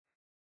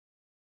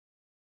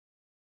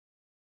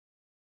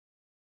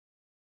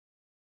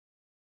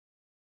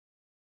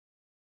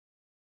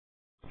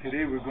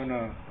Today we're going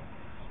to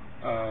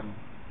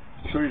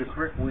show you the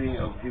correct way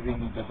of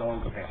giving the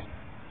dog a bath.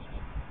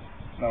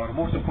 Now the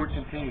most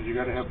important thing is you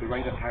got to have the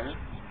right attire.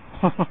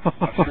 A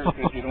shirt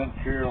that you don't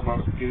care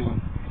about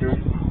getting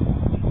dirty.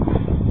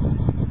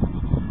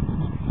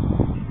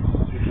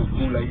 This is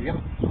cool idea.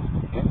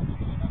 Okay.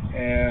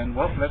 And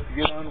well, let's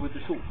get on with the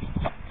show.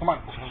 Come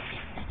on.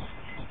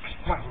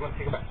 Come on, we're going to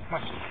take a bath.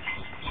 Come on.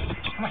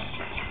 Come on.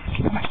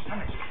 Come on. Come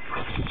on.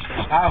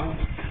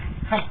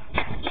 Come.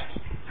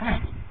 Come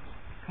on.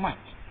 Come on.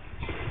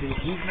 See,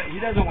 he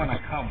doesn't want to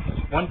come.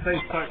 Once I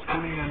start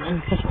pulling him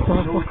in, he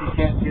knows he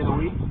can't get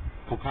away.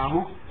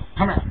 Pokahu,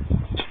 come here.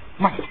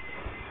 Come on.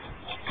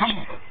 Come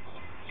here.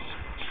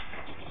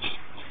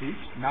 See?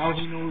 Now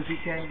he knows he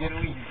can't get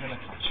away. He's going to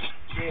come.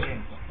 Get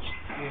in.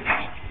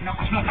 No,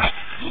 no.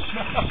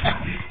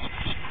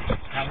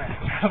 Come here.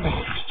 Come here.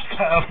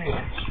 Come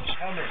here.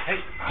 Come here. Hey,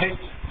 hey.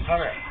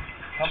 Come here.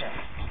 Come here.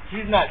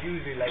 He's not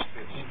usually like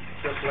this. He's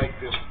just like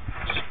this.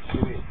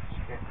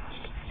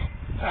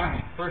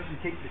 First you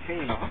take the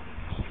chain off.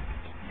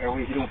 That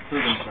way he don't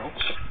hurt himself.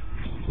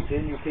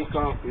 Then you take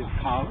off his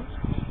collar.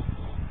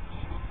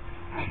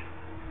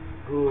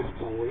 Good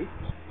boy.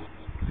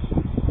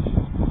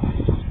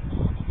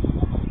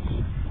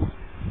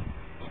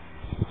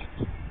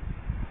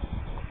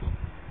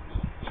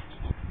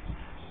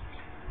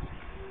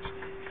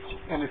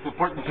 And it's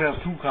important to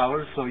have two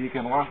collars so you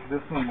can wash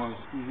this one while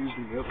he's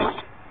using the other.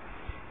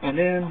 And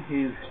then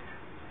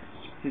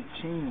his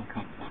chain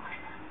comes off.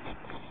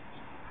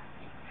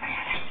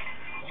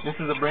 This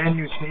is a brand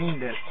new chain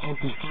that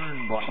Auntie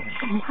Fern bought him.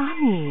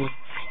 Mommy.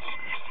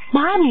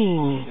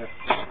 Mommy. Yes.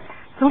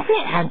 Don't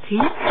say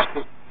Auntie.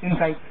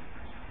 Inside.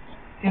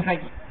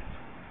 Inside.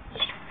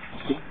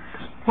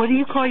 What do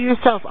you call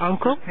yourself,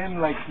 Uncle? Pretend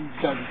like he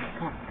does.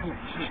 Come on, come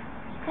here.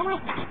 Come on.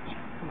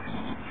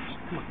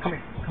 Come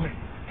here. Come here.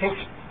 Hey.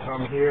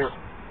 Come here.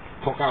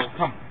 Poke out.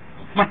 Come.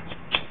 Come on.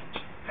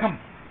 Come.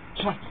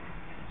 Come on.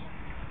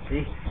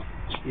 See?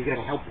 You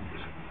gotta help him.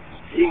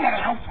 You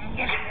gotta help him.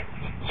 Get it.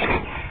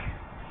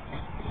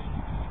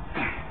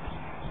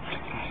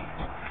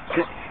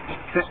 Sit.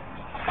 Sit.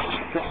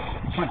 Sit.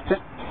 Come on,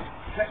 sit.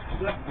 Sit.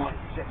 Sit. Boy,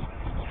 sit.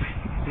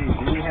 See,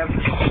 do you have...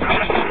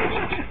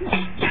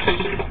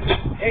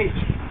 Hey,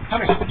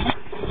 come here. Come here.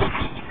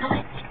 Come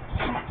here.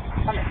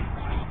 Come here.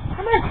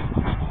 Come here.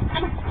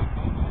 Come here.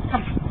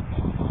 Come.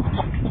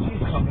 Come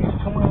here. Come here.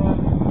 Come on.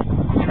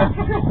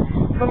 Come here.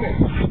 Come here.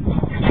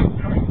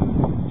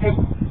 Hey.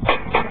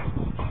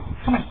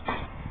 Come here.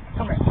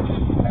 Come here.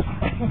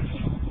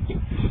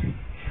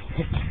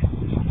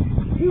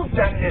 You've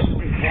done this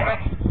before.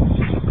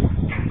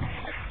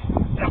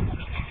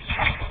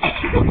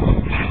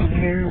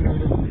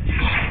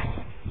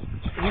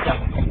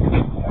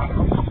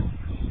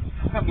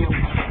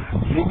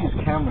 Maybe his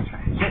camera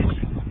trying.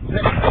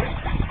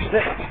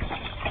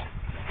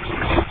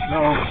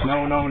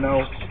 No.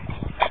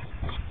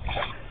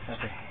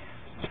 Okay.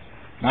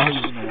 Now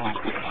he's in the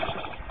water.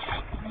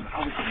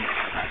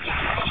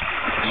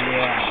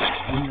 Yeah.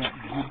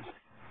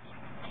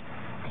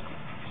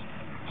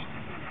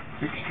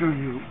 Make sure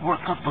you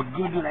work up a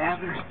good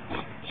lather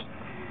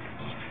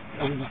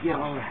and you get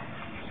all the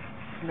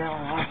smell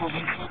off of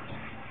him.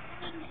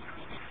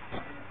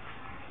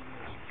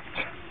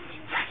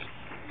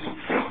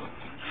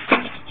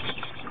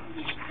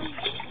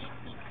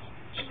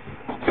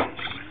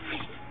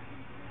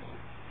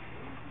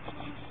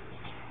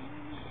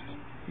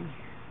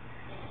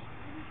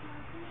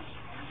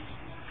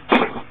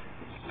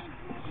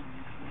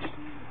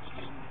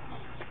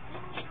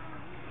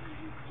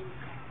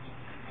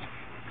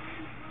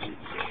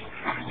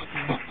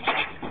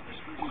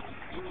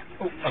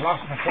 Oh, I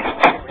lost my foot.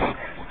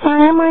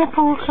 Hi, my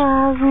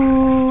Pokahu.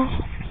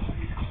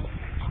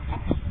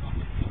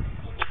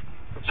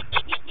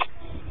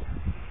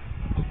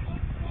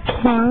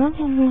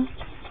 Mommy.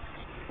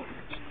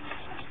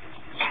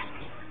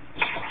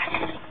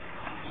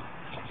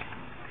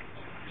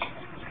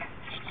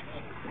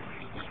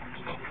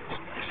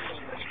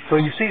 So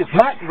you see, it's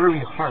not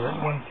very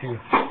hard once you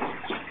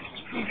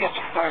get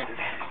started.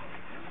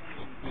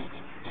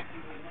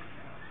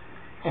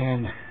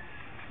 And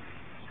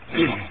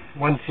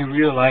once you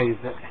realize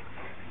that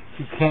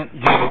he can't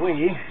get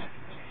away,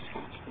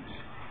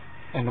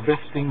 and the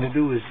best thing to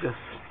do is just,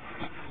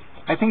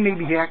 I think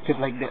maybe he acted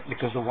like that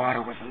because the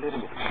water was a little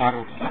bit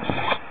hotter.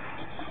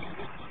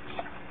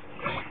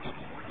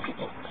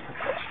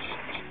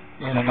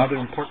 And another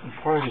important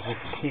part is his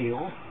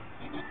tail.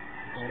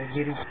 Gotta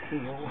get his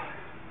tail.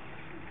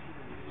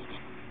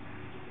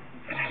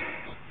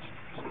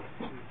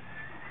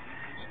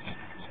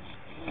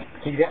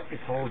 See, that is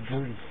all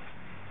dirty.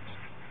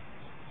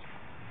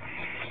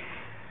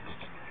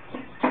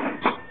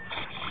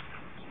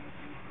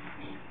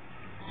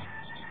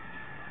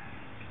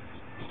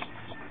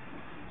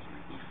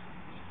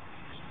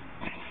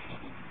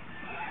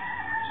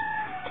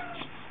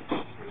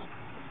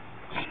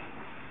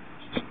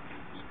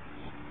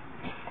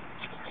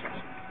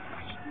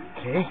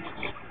 Okay.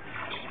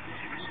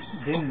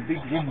 Then the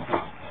big jump.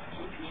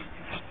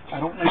 I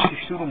don't like to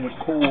shoot them with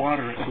cold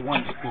water at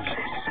once because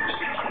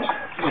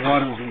the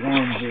water is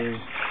warm here.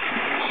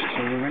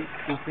 So we're right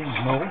this thing.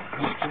 No.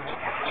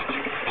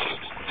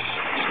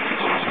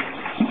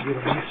 Get a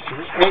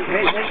mixture. Hey.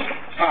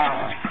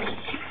 Ah.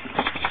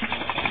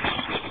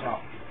 Oh.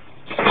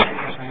 I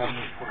have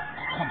no fork.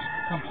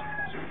 Come.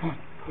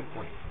 Good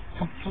boy.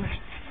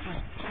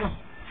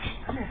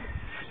 Come here.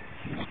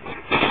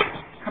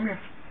 Come here.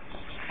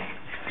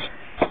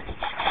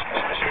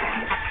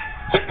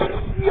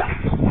 Yeah.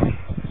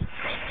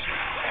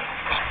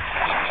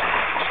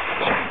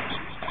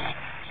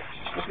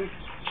 Okay.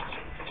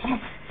 Come on.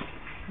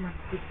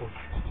 Good boy.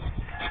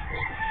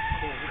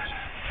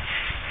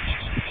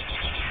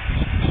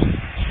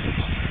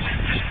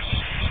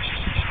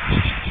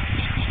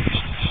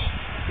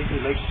 I think he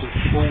likes the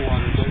cold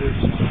water better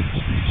than that.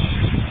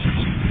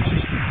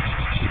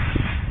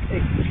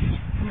 Hey,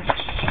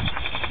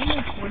 come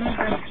here. We're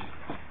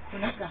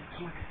not done.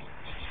 Come on.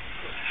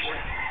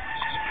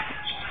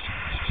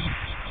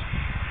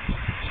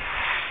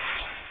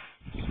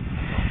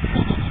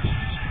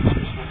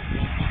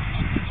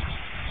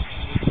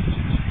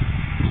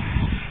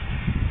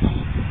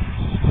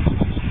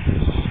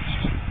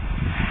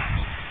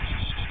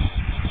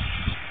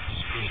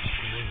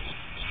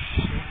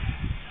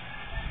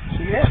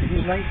 Yeah,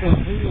 he's nice and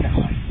clean now.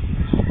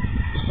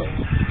 So,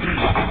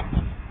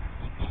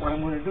 what I'm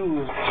going to do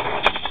is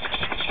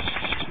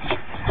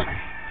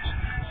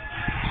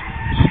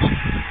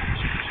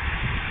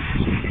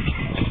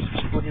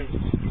put his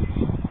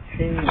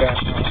chain back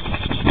on.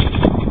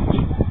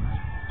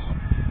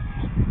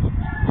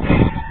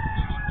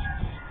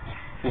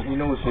 So he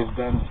knows he's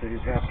done, so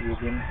he's happy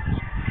again.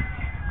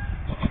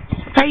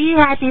 Are you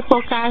happy,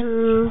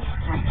 Pokahu?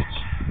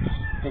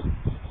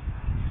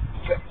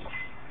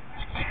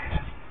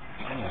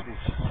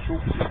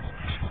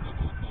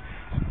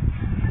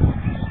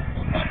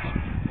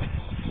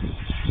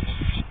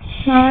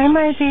 Hi,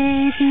 my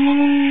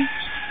baby.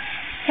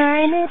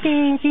 Hi, my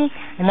baby.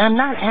 And I'm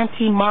not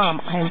Auntie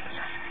Mom. I'm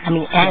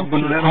Auntie.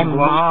 I'm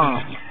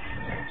Mom.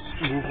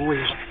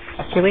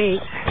 Okay,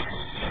 wait.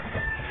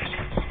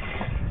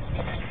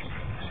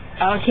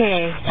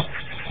 Okay.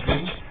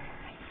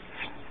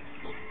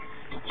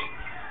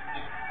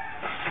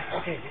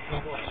 Okay,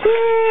 Yay!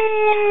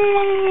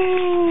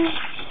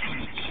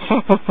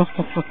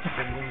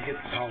 then we can get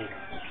the towel.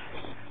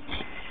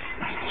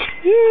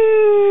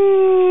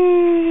 Yay!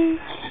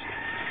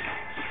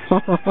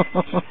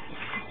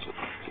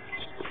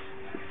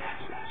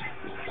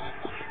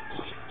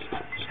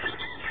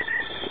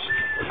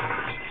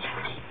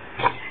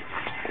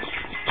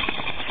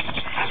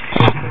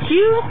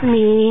 Excuse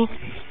me.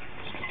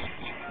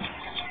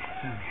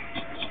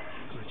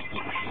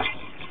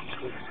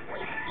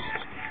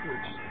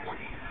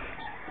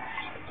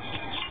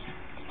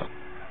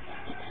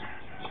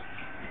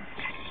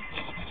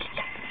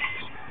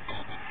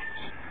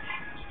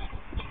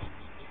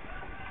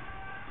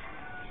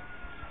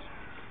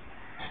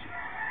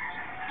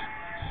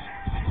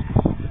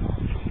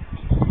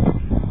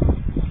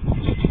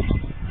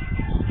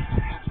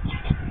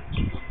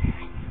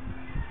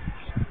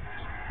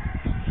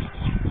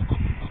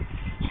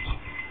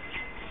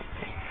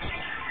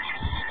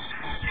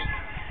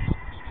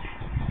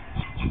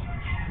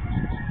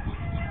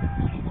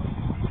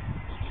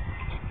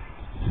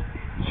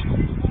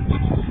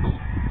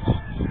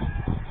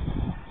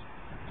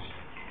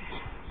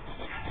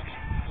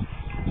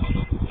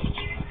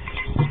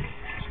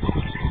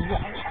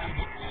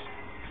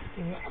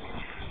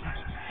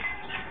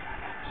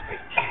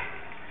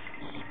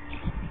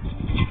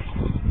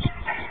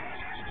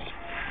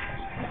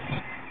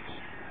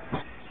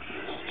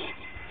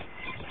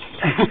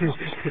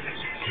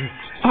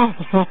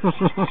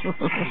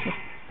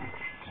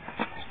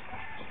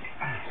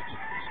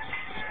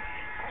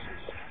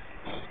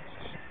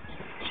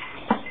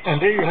 And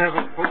there you have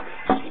it, folks.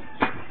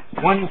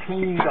 One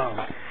clean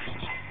dog.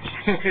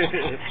 Thank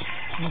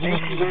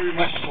you very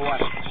much for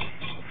watching.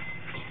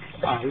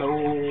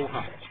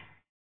 Aloha.